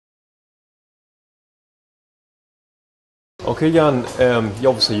Okay, Jan,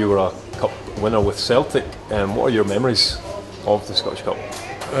 you were a cup winner with Celtic. What are your memories of the Scottish Cup?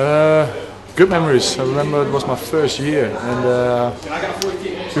 Good memories. I remember it was my first year, and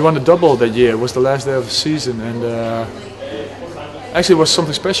we won the double that year. It was the last day of the season, and actually it was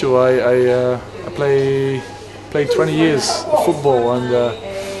something special. I played 20 years of football, and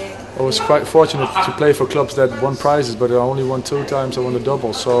I was quite fortunate to play for clubs that won prizes, but I only won 2 times. I won the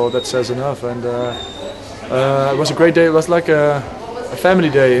double, so that says enough. And it was a great day. It was like a family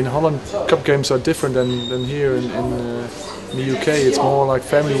day. In Holland, cup games are different than here in the UK. It's more like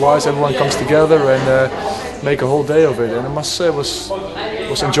family-wise. Everyone comes together and make a whole day of it. And I must say, it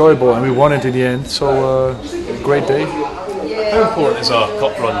was enjoyable, and we won it in the end. So great day. How important is a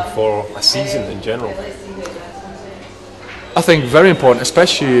cup run for a season in general? I think very important,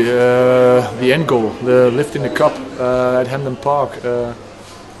 especially the end goal, the lifting the cup at Hampden Park.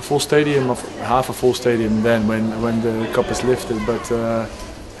 Full stadium, of half a full stadium then when the cup is lifted, but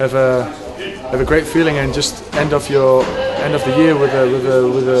have a great feeling, and just end of the year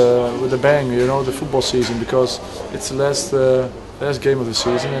with a bang, you know, the football season, because it's the last game of the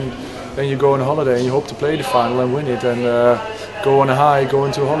season, and then you go on a holiday and you hope to play the final and win it, and go on a high, go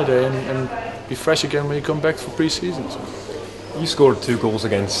into a holiday and be fresh again when you come back for pre-season. So. You scored 2 goals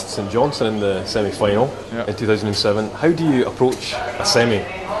against St Johnstone in the semi-final in 2007. How do you approach a semi?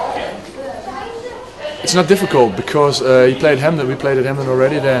 It's not difficult, because he played Hampden. We played at Hampden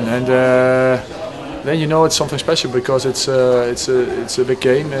already then, and then you know it's something special, because it's a big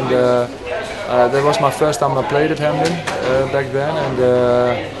game, and that was my first time I played at Hampden back then, and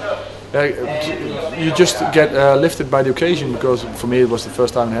you just get lifted by the occasion, because for me it was the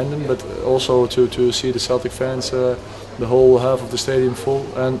first time in Hampden, but also to see the Celtic fans, the whole half of the stadium full,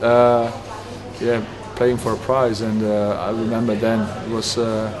 and playing for a prize. And I remember then it was.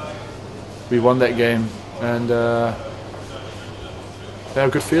 We won that game, and a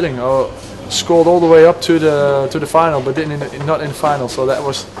good feeling. I scored all the way up to the final, but not in the final. So that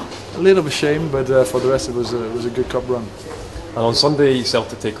was a little bit shame, but for the rest it was a good cup run. And on Sunday,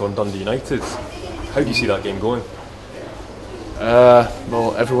 Celtic take on Dundee United. How do you see that game going?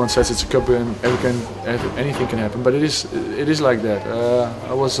 Well, everyone says it's a cup and anything can happen, but it is like that.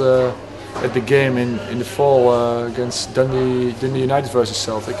 I was at the game in the fall against Dundee United versus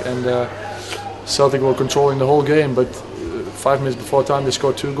Celtic, and Celtic were controlling the whole game, but 5 minutes before time they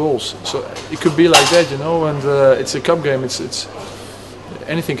scored 2 goals. So it could be like that, you know. And it's a cup game. It's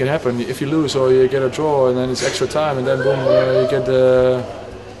anything can happen. If you lose or you get a draw, and then it's extra time, and then boom,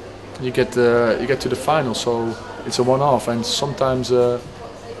 you get to the final. So it's a one-off, and sometimes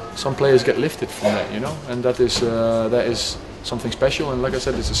some players get lifted from that, you know, and that is something special. And like I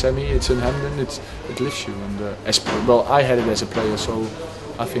said, it's a semi, it's in Hampden, it lifts you. And well, I had it as a player, so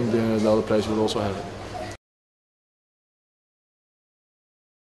I think the other players will also have it.